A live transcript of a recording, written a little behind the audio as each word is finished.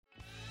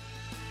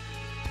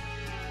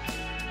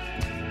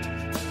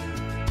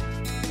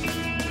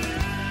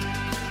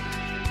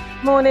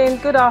Morning,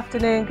 good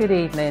afternoon, good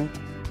evening.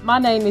 My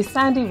name is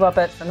Sandy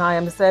Roberts and I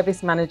am a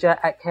service manager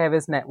at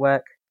Carers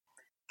Network.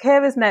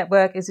 Carers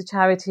Network is a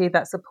charity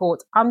that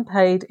supports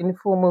unpaid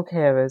informal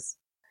carers.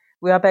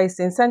 We are based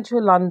in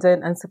central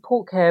London and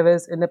support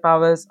carers in the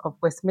boroughs of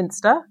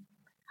Westminster,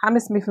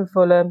 Hammersmith and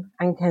Fulham,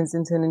 and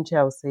Kensington and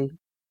Chelsea.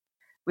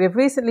 We have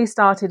recently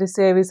started a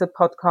series of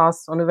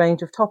podcasts on a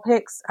range of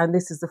topics, and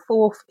this is the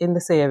fourth in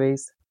the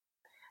series.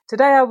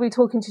 Today I'll be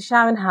talking to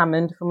Sharon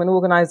Hammond from an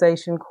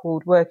organisation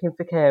called Working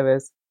for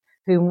Carers,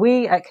 whom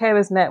we at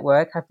Carers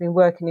Network have been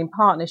working in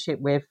partnership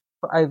with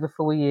for over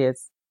 4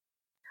 years.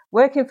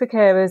 Working for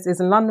Carers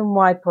is a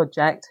London-wide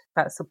project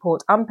that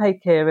supports unpaid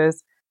carers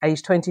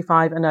aged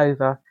 25 and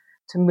over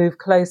to move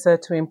closer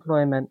to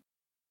employment.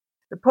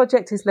 The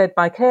project is led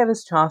by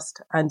Carers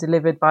Trust and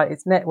delivered by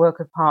its network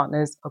of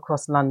partners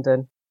across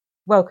London.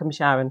 Welcome,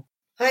 Sharon.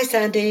 Hi,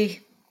 Sandy.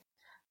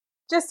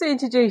 Just to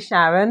introduce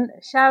Sharon,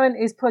 Sharon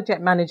is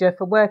project manager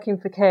for Working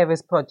for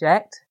Carers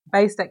project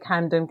based at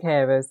Camden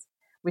Carers,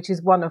 which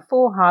is one of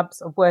 4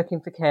 hubs of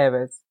Working for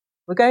Carers.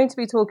 We're going to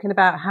be talking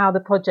about how the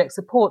project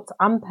supports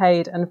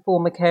unpaid and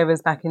former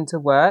carers back into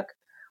work,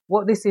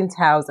 what this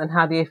entails and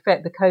how the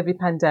effect the COVID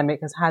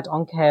pandemic has had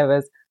on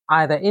carers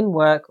either in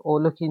work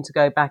or looking to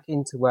go back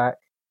into work.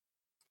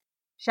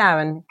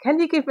 Sharon, can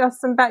you give us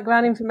some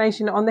background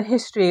information on the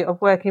history of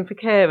Working for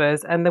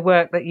Carers and the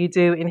work that you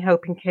do in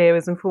helping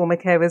carers and former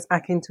carers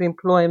back into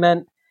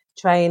employment,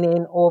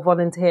 training or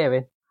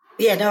volunteering?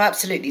 Yeah, no,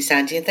 absolutely,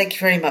 Sandy. And thank you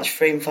very much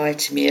for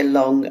inviting me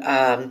along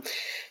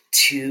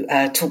to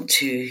talk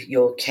to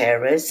your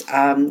carers.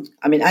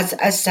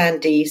 As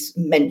Sandy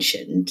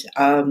mentioned,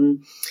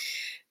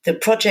 the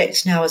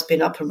project now has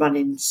been up and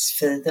running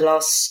for the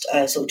last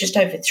just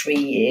over 3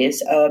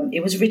 years.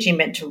 It was originally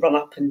meant to run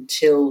up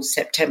until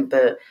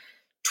September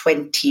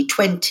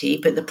 2020,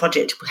 but the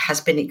project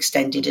has been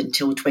extended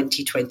until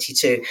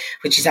 2022,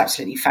 which is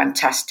absolutely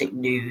fantastic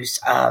news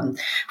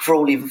for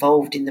all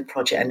involved in the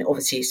project, and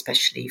obviously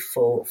especially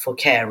for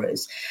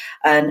carers.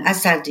 And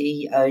as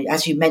Sandy,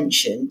 as you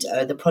mentioned,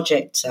 the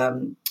project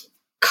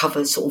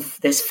covers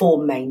there's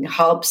 4 main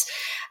hubs,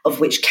 of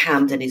which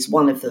Camden is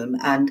one of them.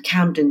 And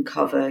Camden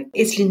cover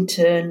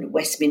Islington,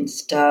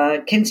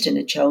 Westminster, Kensington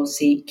and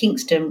Chelsea,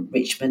 Kingston,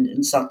 Richmond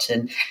and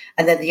Sutton.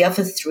 And then the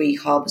other 3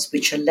 hubs,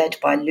 which are led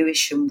by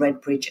Lewisham,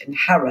 Redbridge and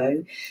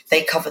Harrow,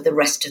 they cover the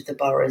rest of the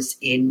boroughs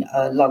in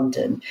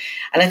London.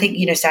 And I think,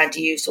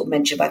 Sandy, you sort of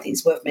mentioned, but I think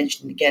it's worth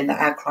mentioning again that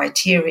our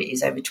criteria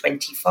is over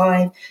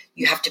 25.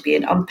 You have to be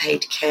an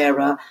unpaid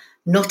carer,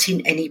 not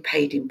in any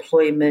paid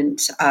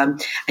employment,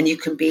 and you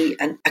can be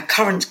a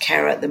current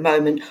carer at the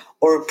moment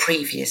or a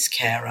previous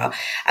carer.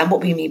 And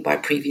what we mean by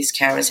previous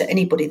carer is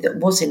anybody that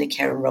was in a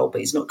caring role but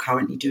is not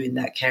currently doing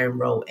that caring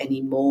role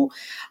anymore.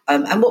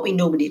 And what we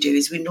normally do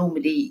is we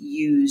normally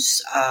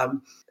use, I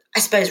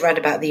suppose, around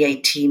about the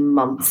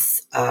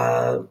 18-month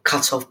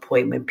cut-off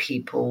point when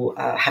people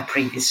have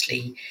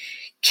previously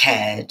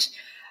cared.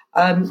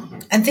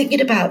 And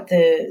thinking about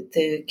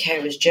the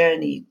carer's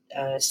journey,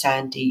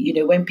 Sandy,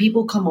 when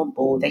people come on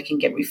board, they can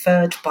get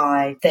referred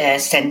by their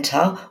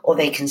centre or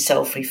they can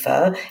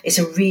self-refer. It's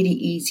a really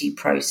easy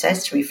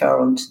process to refer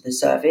onto the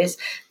service.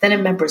 Then a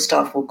member of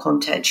staff will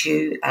contact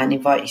you and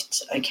invite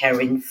a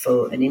carer in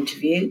for an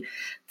interview.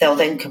 They'll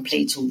then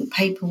complete all the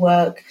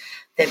paperwork.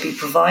 They'll be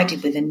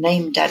provided with a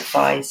named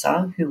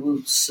advisor who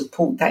will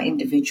support that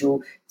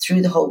individual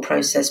through the whole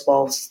process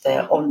whilst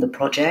they're on the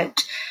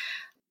project.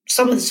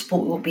 Some of the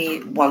support will be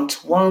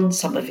one-to-one,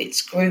 some of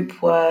it's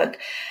group work.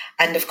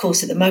 And of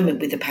course, at the moment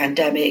with the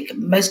pandemic,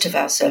 most of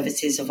our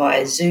services are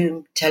via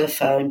Zoom,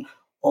 telephone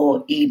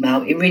or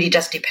email. It really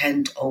does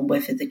depend on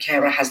whether the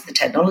carer has the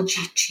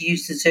technology to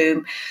use the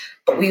Zoom.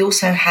 But we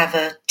also have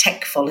a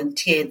tech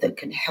volunteer that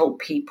can help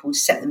people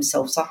set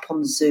themselves up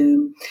on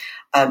Zoom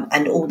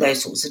and all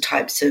those sorts of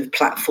types of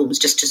platforms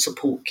just to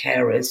support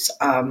carers.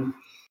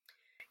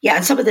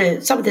 And some of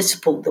the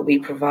support that we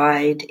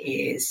provide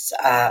is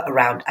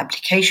around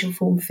application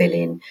form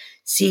filling,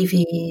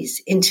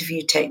 CVs,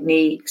 interview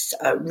techniques,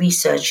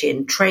 research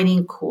in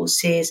training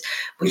courses,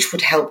 which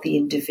would help the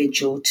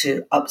individual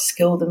to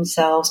upskill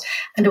themselves,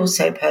 and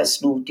also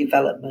personal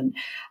development.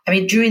 I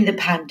mean, during the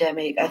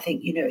pandemic, I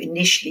think,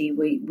 initially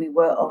we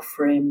were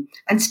offering,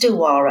 and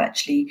still are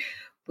actually,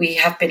 we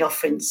have been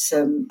offering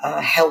some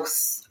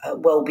health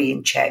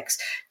wellbeing checks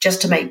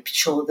just to make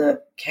sure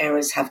that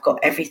carers have got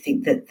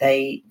everything that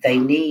they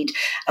need,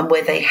 and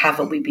where they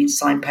haven't, we've been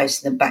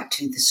signposting them back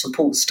to the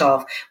support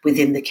staff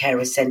within the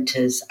carer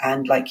centres.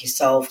 And like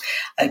yourself,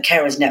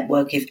 Carers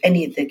Network, if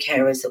any of the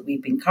carers that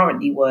we've been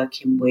currently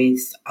working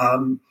with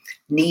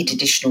need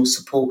additional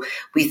support,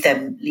 with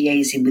them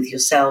liaising with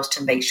yourselves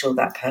to make sure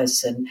that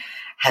person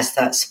has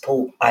that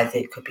support. Either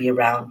it could be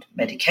around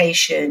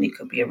medication, it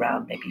could be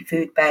around maybe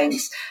food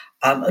banks,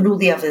 and all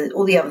the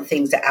other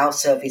things that our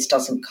service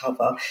doesn't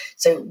cover.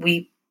 So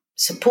we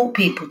support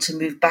people to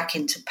move back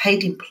into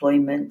paid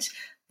employment,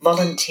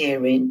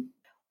 volunteering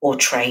or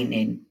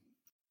training.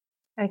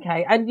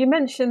 Okay, and you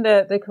mentioned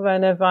the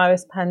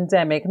coronavirus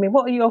pandemic. I mean,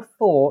 what are your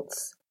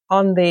thoughts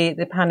on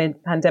the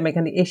pandemic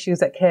and the issues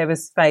that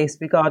carers face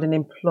regarding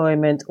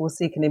employment or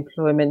seeking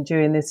employment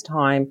during this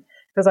time?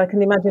 Because I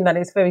can imagine that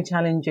it's very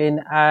challenging,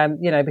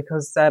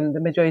 because the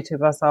majority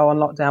of us are on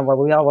lockdown. Well,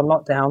 we are on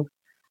lockdown.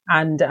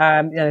 And,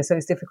 so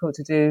it's difficult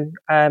to do,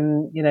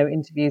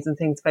 interviews and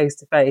things face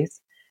to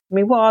face. I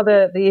mean, what are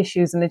the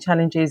issues and the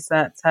challenges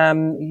that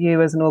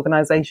you as an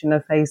organisation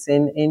are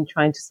facing in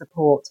trying to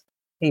support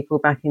people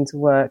back into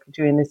work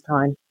during this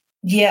time?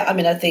 Yeah, I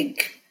mean, I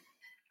think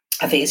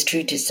it's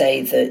true to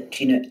say that,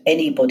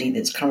 anybody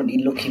that's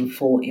currently looking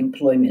for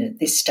employment at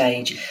this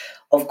stage,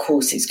 of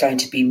course, it's going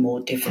to be more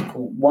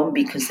difficult. One,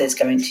 because there's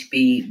going to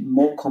be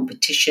more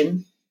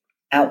competition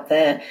out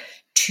there.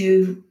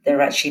 Two, there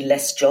are actually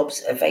less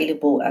jobs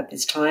available at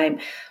this time.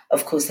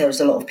 Of course, there's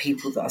a lot of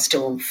people that are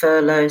still on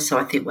furlough. So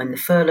I think when the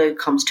furlough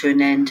comes to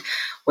an end,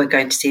 we're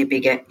going to see a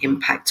bigger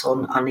impact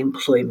on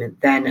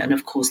unemployment then. And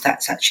of course,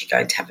 that's actually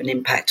going to have an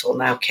impact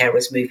on our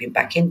carers moving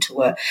back into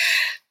work.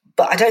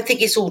 But I don't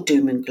think it's all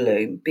doom and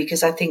gloom,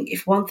 because I think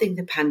if one thing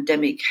the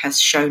pandemic has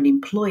shown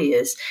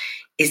employers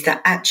is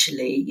that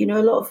actually,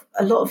 a lot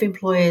of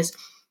employers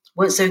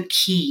weren't so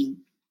keen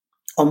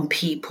on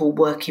people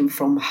working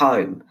from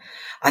home.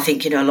 I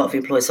think, a lot of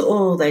employers say,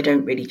 they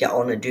don't really get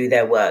on and do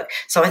their work.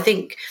 So I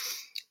think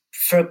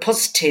for a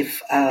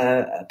positive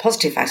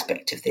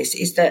aspect of this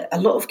is that a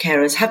lot of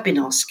carers have been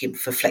asking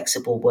for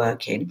flexible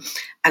working.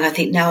 And I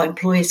think now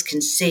employers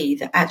can see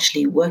that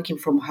actually working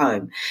from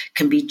home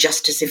can be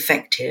just as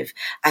effective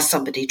as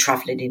somebody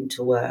travelling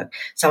into work.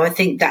 So I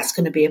think that's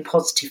going to be a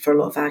positive for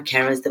a lot of our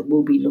carers that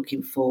will be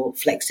looking for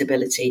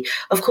flexibility.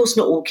 Of course,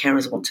 not all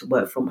carers want to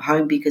work from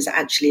home, because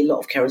actually a lot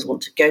of carers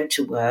want to go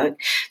to work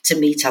to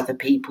meet other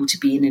people, to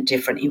be in a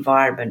different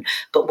environment.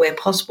 But where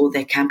possible,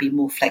 there can be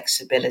more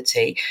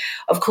flexibility.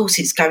 Of course,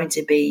 it's going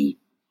to be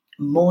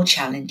more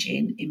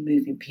challenging in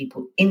moving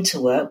people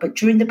into work. But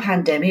during the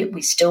pandemic,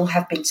 we still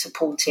have been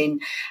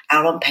supporting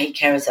our unpaid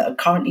carers that are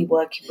currently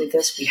working with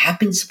us. We have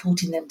been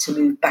supporting them to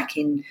move back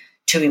in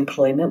to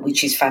employment,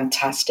 which is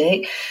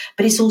fantastic.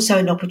 But it's also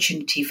an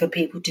opportunity for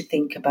people to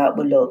think about,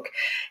 well, look,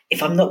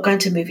 if I'm not going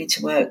to move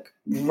into work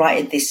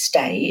right at this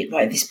stage,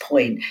 right at this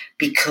point,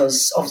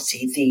 because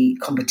obviously the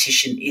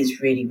competition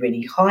is really,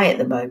 really high at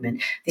the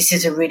moment, this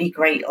is a really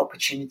great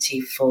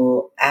opportunity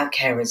for our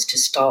carers to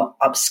start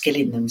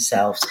upskilling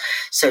themselves.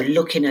 So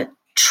looking at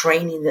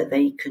training that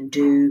they can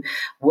do,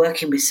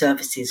 working with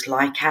services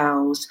like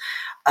ours,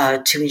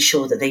 to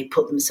ensure that they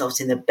put themselves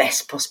in the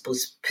best possible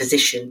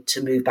position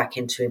to move back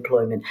into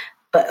employment.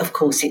 But of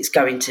course, it's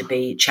going to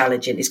be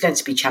challenging. It's going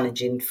to be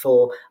challenging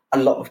for a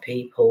lot of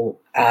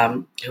people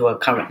who are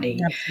currently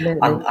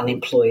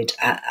unemployed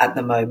at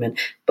the moment.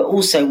 But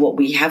also what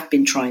we have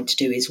been trying to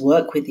do is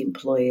work with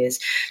employers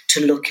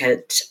to look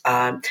at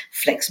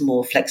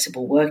more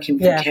flexible working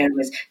for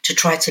carers, to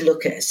try to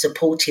look at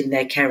supporting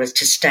their carers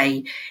to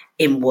stay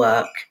in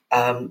work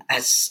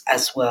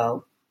as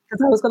well.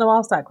 Because I was going to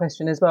ask that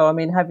question as well. I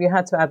mean, have you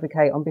had to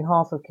advocate on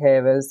behalf of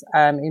carers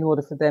in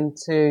order for them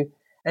to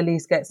at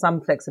least get some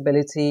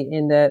flexibility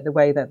in the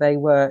way that they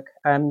work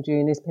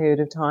during this period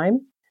of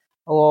time?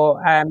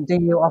 Or do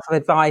you offer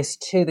advice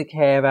to the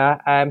carer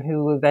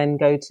who will then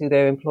go to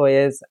their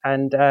employers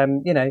and,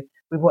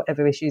 with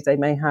whatever issues they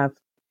may have?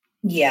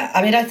 Yeah,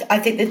 I mean, I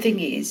think the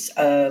thing is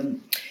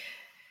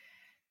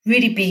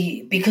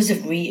really because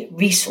of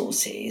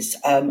resources,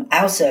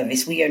 our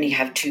service, we only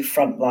have 2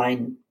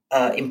 frontline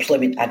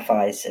employment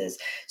advisors.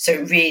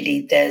 So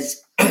really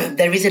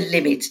there is a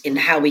limit in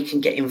how we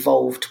can get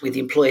involved with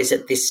employers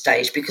at this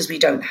stage, because we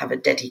don't have a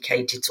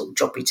dedicated sort of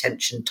job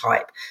retention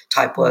type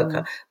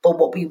worker. But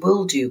what we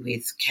will do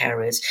with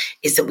carers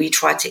is that we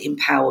try to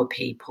empower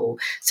people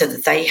so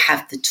that they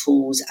have the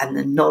tools and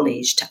the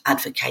knowledge to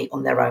advocate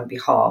on their own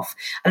behalf.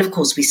 And of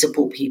course, we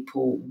support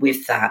people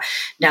with that.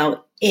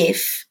 Now,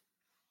 if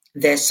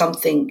there's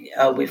something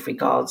with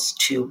regards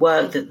to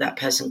work that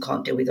person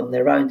can't deal with on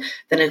their own,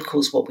 then of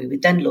course what we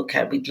would then look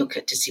at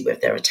to see whether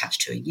they're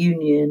attached to a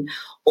union,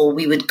 or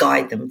we would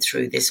guide them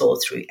through this, or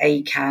through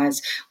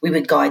ACAS, we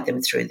would guide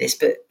them through this.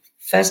 But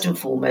first and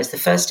foremost, the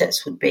first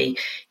steps would be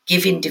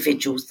give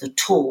individuals the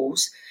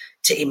tools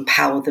to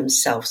empower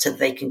themselves so that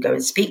they can go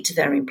and speak to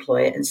their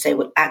employer and say,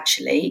 well,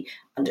 actually,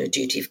 under a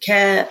duty of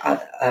care,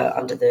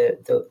 under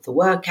the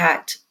Work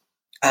Act,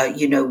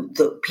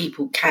 that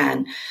people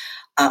can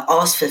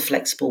ask for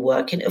flexible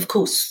working. Of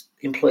course,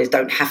 employers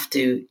don't have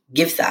to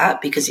give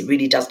that, because it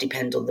really does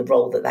depend on the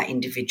role that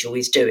individual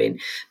is doing.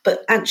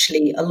 But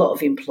actually, a lot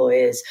of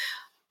employers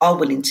are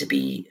willing to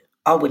be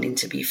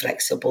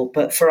flexible.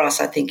 But for us,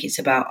 I think it's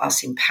about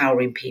us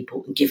empowering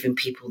people and giving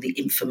people the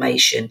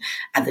information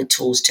and the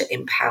tools to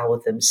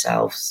empower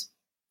themselves.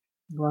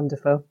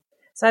 Wonderful.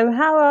 So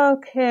how are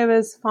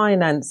carers'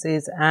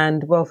 finances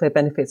and welfare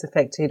benefits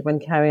affected when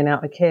carrying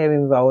out a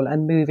caring role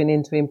and moving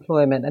into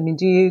employment? I mean,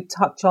 do you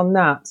touch on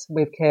that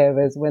with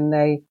carers when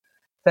they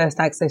first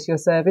access your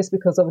service?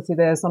 Because obviously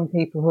there are some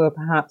people who are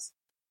perhaps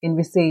in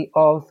receipt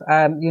of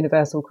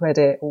universal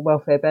credit or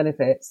welfare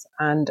benefits,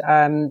 and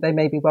they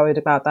may be worried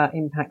about that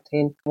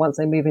impacting once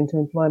they move into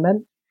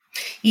employment.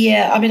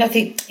 Yeah, I mean, I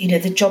think,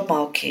 the job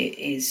market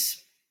is,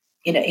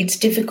 it's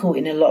difficult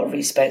in a lot of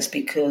respects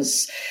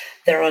because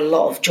there are a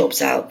lot of jobs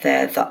out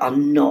there that are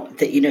not,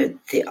 that,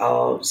 they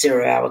are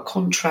 0 hour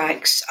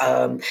contracts.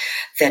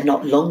 They're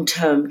not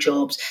long-term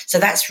jobs. So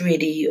that's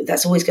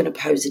always going to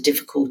pose a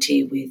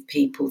difficulty with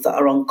people that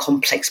are on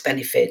complex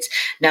benefits.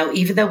 Now,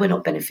 even though we're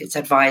not benefits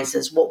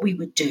advisors, what we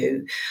would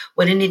do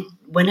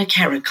when a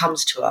carer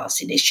comes to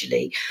us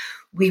initially,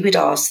 we would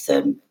ask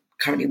them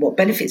currently what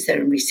benefits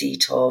they're in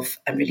receipt of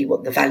and really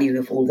what the value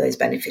of all those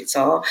benefits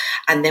are.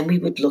 And then we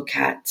would look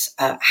at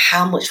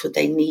how much would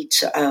they need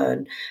to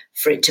earn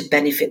for it to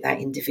benefit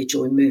that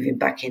individual in moving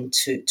back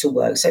into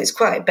work. So it's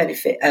quite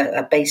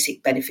a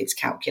basic benefits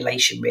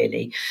calculation,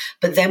 really.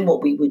 But then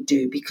what we would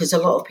do, because a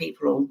lot of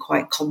people are on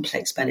quite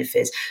complex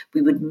benefits,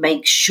 we would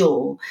make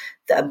sure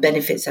that a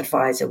benefits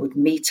advisor would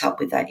meet up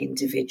with that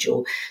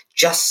individual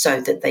just so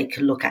that they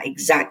can look at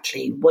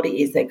exactly what it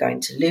is they're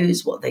going to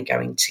lose, what they're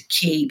going to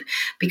keep.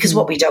 Because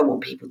what we don't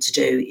want people to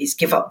do is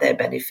give up their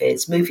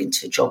benefits, move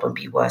into a job and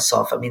be worse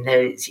off. I mean,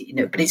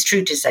 but it's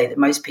true to say that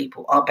most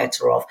people are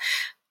better off.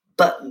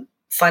 But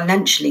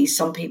financially,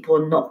 some people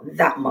are not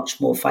that much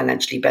more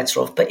financially better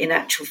off. But in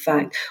actual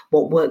fact,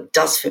 what work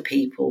does for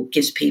people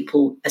gives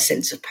people a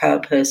sense of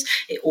purpose.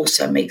 It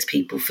also makes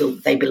people feel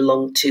that they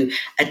belong to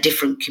a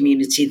different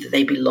community, that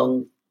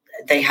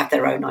they have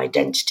their own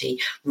identity,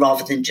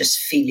 rather than just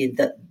feeling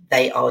that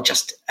they are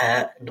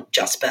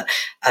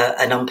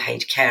an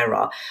unpaid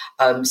carer.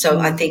 So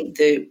I think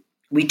that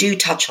we do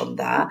touch on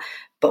that,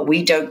 but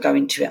we don't go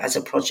into it as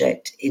a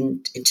project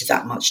into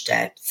that much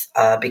depth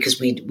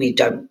because we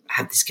don't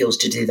have the skills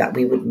to do that.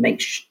 We would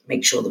make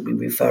sure that we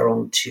refer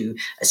on to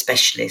a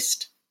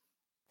specialist.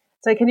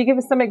 So can you give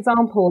us some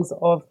examples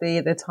of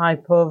the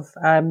type of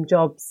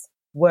jobs,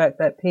 work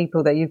that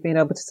you've been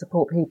able to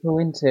support people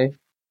into?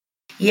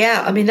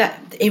 Yeah, I mean,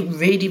 it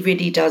really,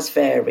 really does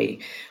vary.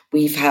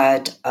 We've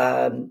had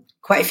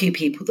quite a few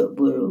people that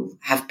will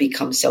have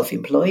become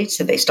self-employed.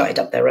 So they started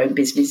up their own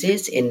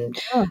businesses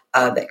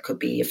that could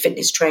be a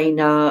fitness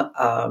trainer,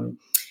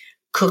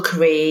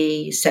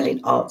 cookery,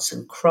 selling arts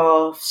and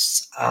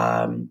crafts,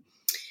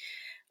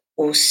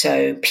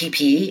 also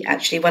PPE.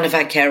 Actually, one of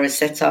our carers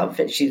set up,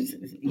 she's,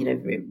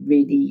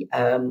 really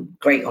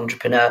great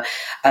entrepreneur.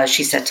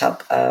 She set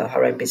up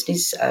her own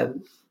business,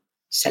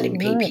 selling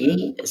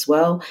PPE as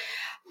well.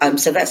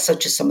 So that's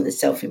such as some of the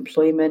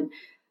self-employment.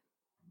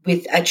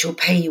 With actual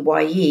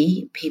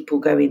PAYE, people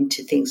go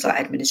into things like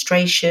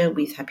administration.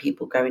 We've had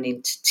people going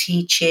into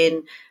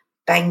teaching,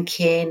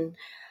 banking,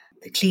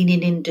 the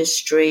cleaning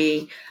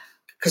industry.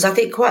 Because I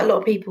think quite a lot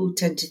of people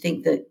tend to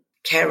think that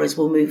carers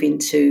will move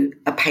into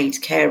a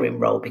paid caring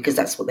role because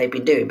that's what they've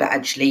been doing. But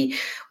actually,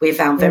 we've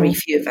found very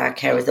few of our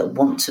carers that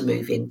want to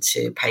move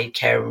into paid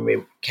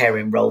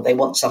caring role. They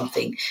want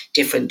something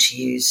different, to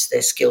use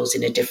their skills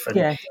in a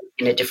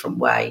different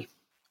way.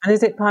 And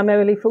is it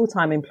primarily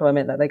full-time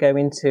employment that they go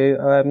into,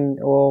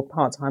 or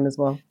part-time as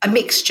well? A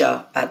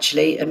mixture,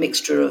 actually, a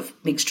mixture of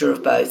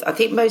both. I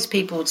think most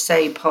people would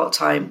say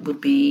part-time would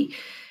be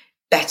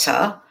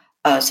better,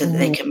 so that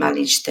they can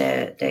manage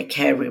their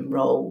caring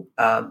role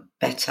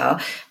better.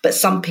 But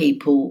some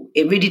people,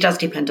 it really does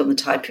depend on the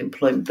type of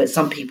employment, but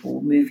some people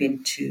will move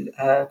into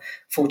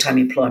full-time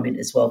employment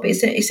as well. But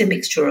it's a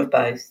mixture of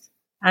both.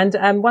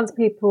 And once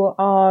people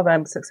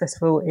are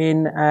successful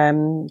in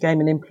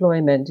gaining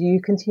employment, do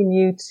you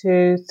continue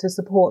to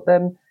support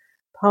them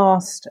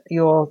past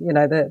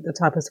the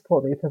type of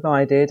support that you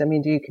provided? I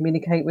mean, do you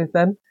communicate with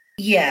them?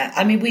 Yeah,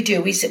 I mean, we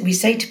do. We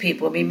say to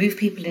people,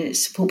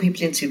 support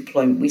people into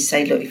employment. We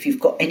say, look, if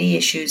you've got any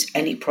issues,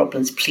 any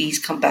problems, please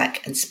come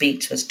back and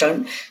speak to us.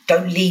 Don't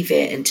leave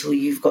it until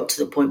you've got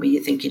to the point where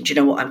you're thinking, do you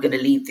know what, I'm going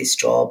to leave this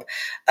job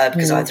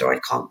because either I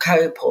can't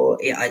cope or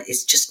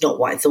it's just not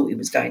what I thought it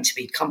was going to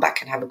be. Come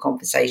back and have a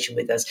conversation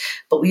with us.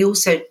 But we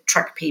also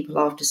track people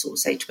after sort of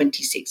say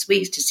 26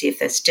 weeks to see if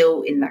they're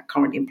still in that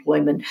current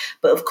employment.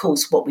 But of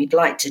course, what we'd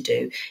like to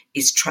do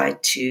is try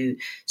to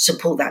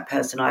support that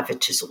person either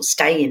to sort of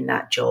stay in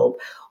that job,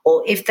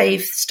 or if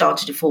they've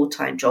started a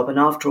full-time job and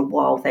after a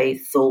while they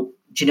thought,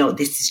 do you know what,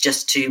 this is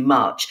just too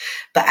much,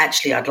 but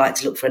actually I'd like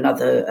to look for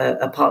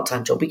a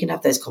part-time job. We can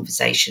have those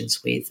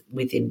conversations with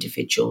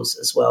individuals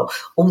as well.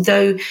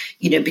 Although,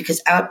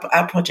 because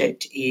our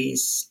project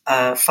is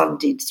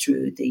funded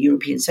through the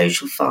European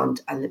Social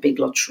Fund and the Big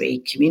Lottery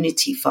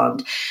Community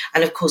Fund,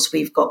 and of course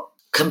we've got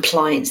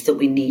compliance that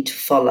we need to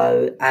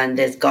follow and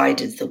there's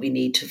guidance that we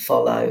need to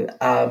follow.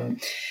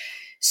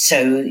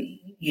 So,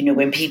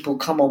 when people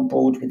come on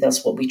board with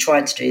us, what we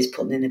try to do is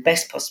put them in the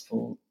best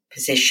possible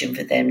position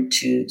for them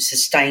to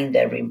sustain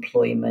their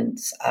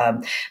employment.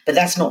 But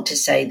that's not to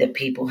say that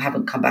people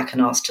haven't come back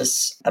and asked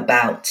us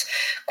about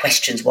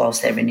questions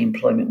whilst they're in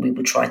employment. We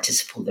will try to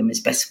support them as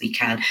best we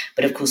can.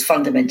 But of course,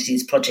 fundamentally,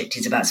 this project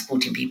is about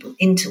supporting people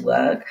into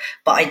work.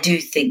 But I do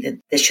think that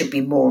there should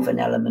be more of an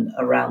element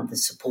around the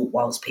support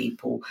whilst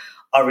people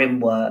are in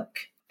work.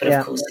 But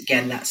of course,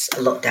 again, that's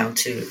a lot down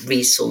to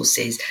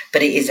resources.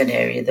 But it is an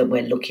area that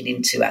we're looking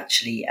into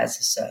actually as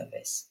a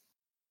service.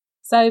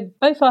 So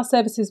both our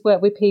services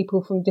work with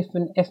people from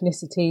different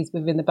ethnicities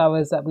within the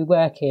boroughs that we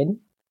work in.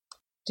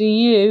 Do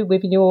you,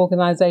 within your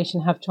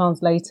organisation, have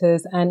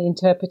translators and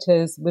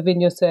interpreters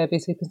within your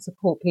service who can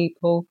support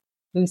people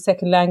whose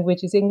second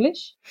language is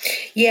English?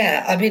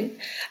 Yeah,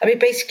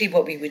 basically,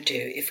 what we would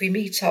do if we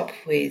meet up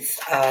with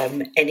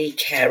any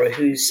carer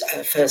whose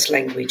first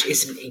language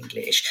isn't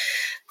English,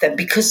 then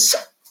because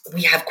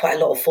we have quite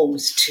a lot of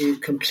forms to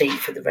complete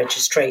for the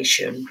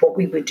registration, what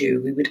we would do,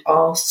 we would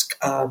ask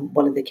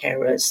one of the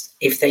carers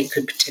if they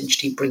could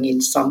potentially bring in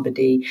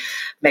somebody,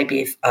 maybe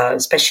if,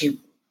 especially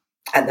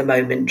at the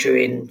moment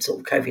during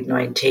sort of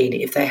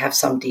COVID-19, if they have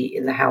somebody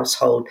in the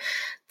household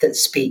that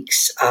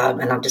speaks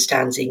and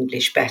understands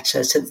English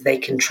better so that they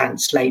can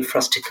translate for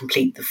us to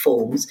complete the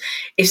forms.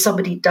 If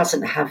somebody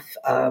doesn't have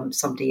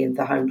somebody in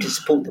the home to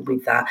support them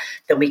with that,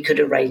 then we could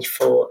arrange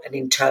for an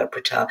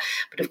interpreter.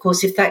 But of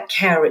course, if that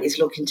carer is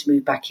looking to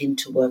move back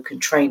into work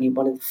and training,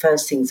 one of the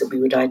first things that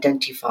we would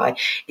identify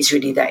is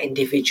really that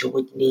individual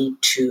would need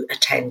to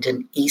attend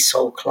an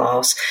ESOL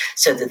class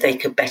so that they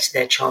could better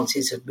their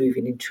chances of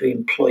moving into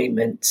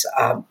employment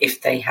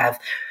if they have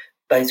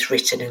both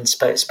written and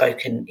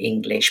spoken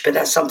English. But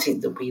that's something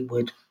that we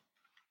would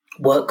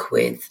work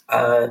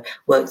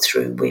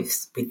through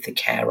with the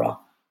carer.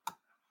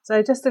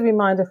 So just a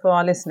reminder for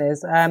our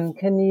listeners,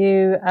 can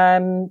you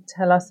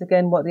tell us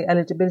again what the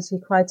eligibility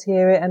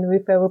criteria and the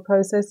referral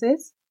process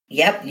is?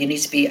 Yep, you need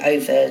to be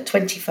over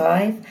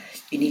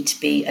 25. You need to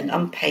be an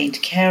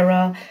unpaid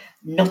carer,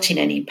 not in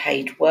any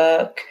paid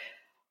work.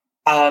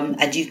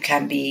 And you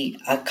can be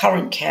a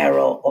current carer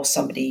or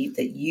somebody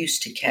that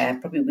used to care,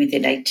 probably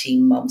within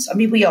 18 months. I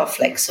mean, we are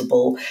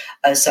flexible,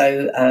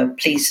 so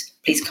please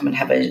come and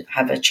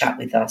have a chat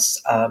with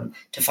us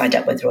to find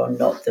out whether or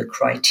not the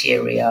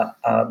criteria,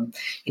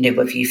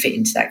 whether you fit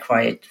into that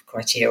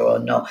criteria or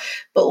not.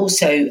 But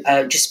also,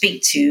 just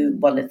speak to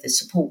one of the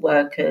support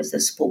workers. The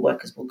support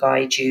workers will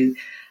guide you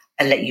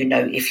and let you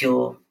know if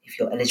you're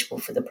eligible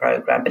for the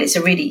program. But it's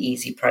a really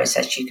easy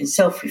process. You can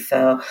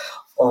self-refer,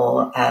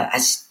 or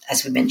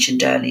as we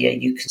mentioned earlier,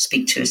 you can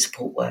speak to a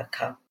support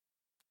worker.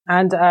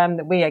 And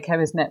we at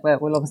Carers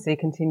Network will obviously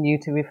continue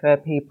to refer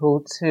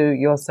people to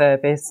your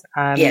service.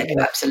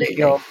 Absolutely.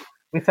 Your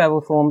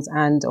referral forms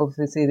and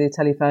obviously the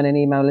telephone and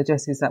email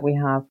addresses that we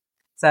have.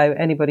 So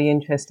anybody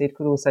interested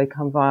could also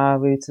come via our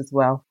route as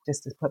well,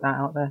 just to put that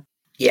out there.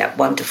 Yeah,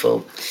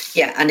 wonderful.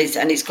 Yeah, and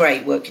it's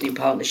great working in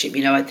partnership.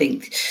 I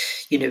think,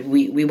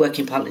 we work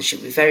in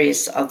partnership with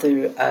various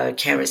other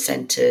carer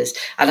centres,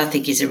 and I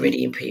think it's a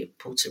really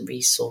important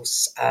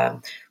resource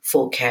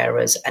for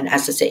carers. And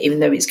as I said, even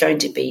though it's going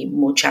to be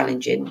more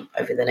challenging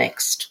over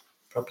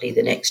probably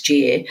the next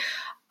year,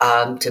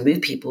 to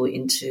move people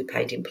into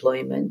paid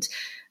employment,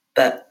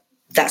 but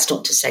that's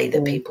not to say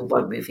that people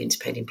won't move into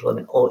paid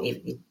employment or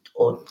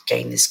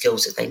gain the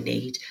skills that they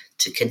need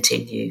to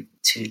continue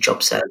to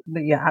job search.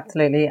 Yeah,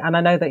 absolutely. And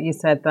I know that you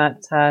said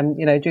that,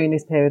 during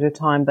this period of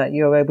time that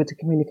you're able to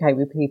communicate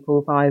with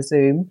people via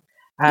Zoom.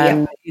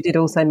 You did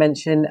also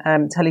mention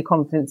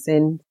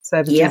teleconferencing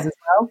services as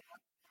well.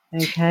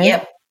 Okay.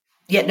 Yep.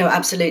 Yeah, no,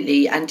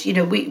 absolutely. And,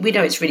 we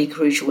know it's really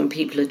crucial when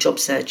people are job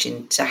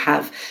searching to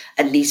have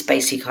at least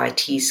basic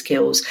IT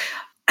skills.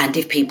 And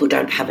if people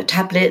don't have a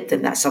tablet,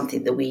 then that's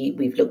something that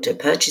we've looked at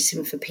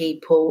purchasing for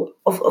people.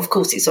 Of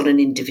course, it's on an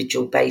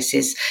individual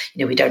basis.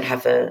 We don't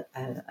have an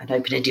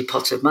open-ended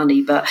pot of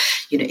money, but,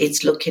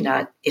 it's looking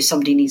at if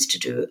somebody needs to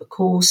do a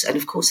course. And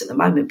of course, at the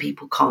moment,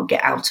 people can't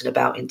get out and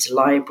about into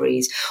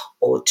libraries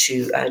or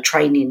to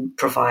training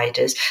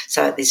providers.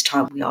 So at this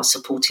time, we are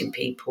supporting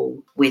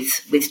people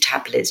with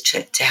tablets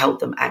to help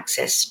them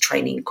access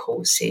training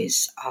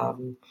courses.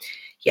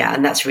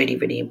 And that's really,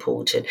 really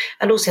important.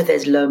 And also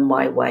there's Learn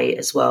My Way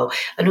as well.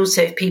 And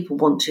also if people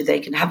want to, they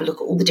can have a look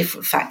at all the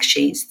different fact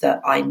sheets that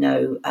I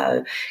know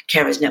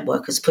Carers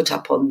Network has put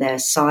up on their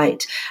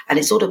site. And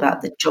it's all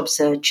about the job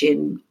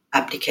searching,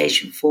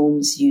 application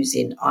forms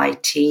using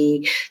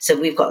IT. So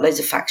we've got loads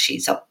of fact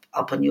sheets up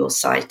on your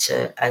site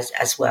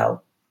as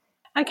well.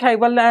 Okay,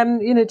 well,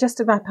 just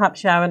to wrap up,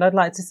 Sharon, I'd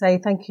like to say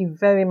thank you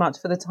very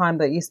much for the time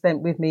that you spent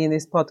with me in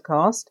this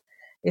podcast.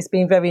 It's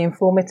been very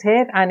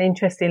informative and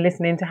interesting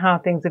listening to how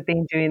things have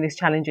been during this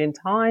challenging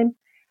time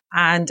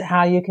and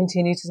how you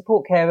continue to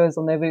support carers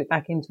on their route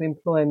back into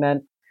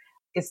employment.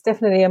 It's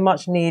definitely a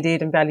much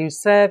needed and valued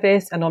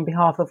service. And on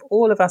behalf of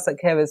all of us at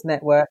Carers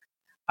Network,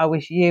 I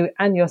wish you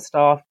and your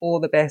staff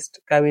all the best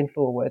going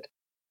forward.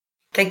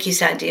 Thank you,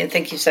 Sandy, and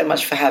thank you so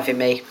much for having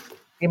me.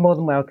 You're more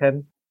than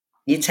welcome.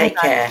 You take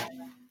care.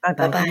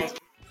 Bye-bye. Bye-bye.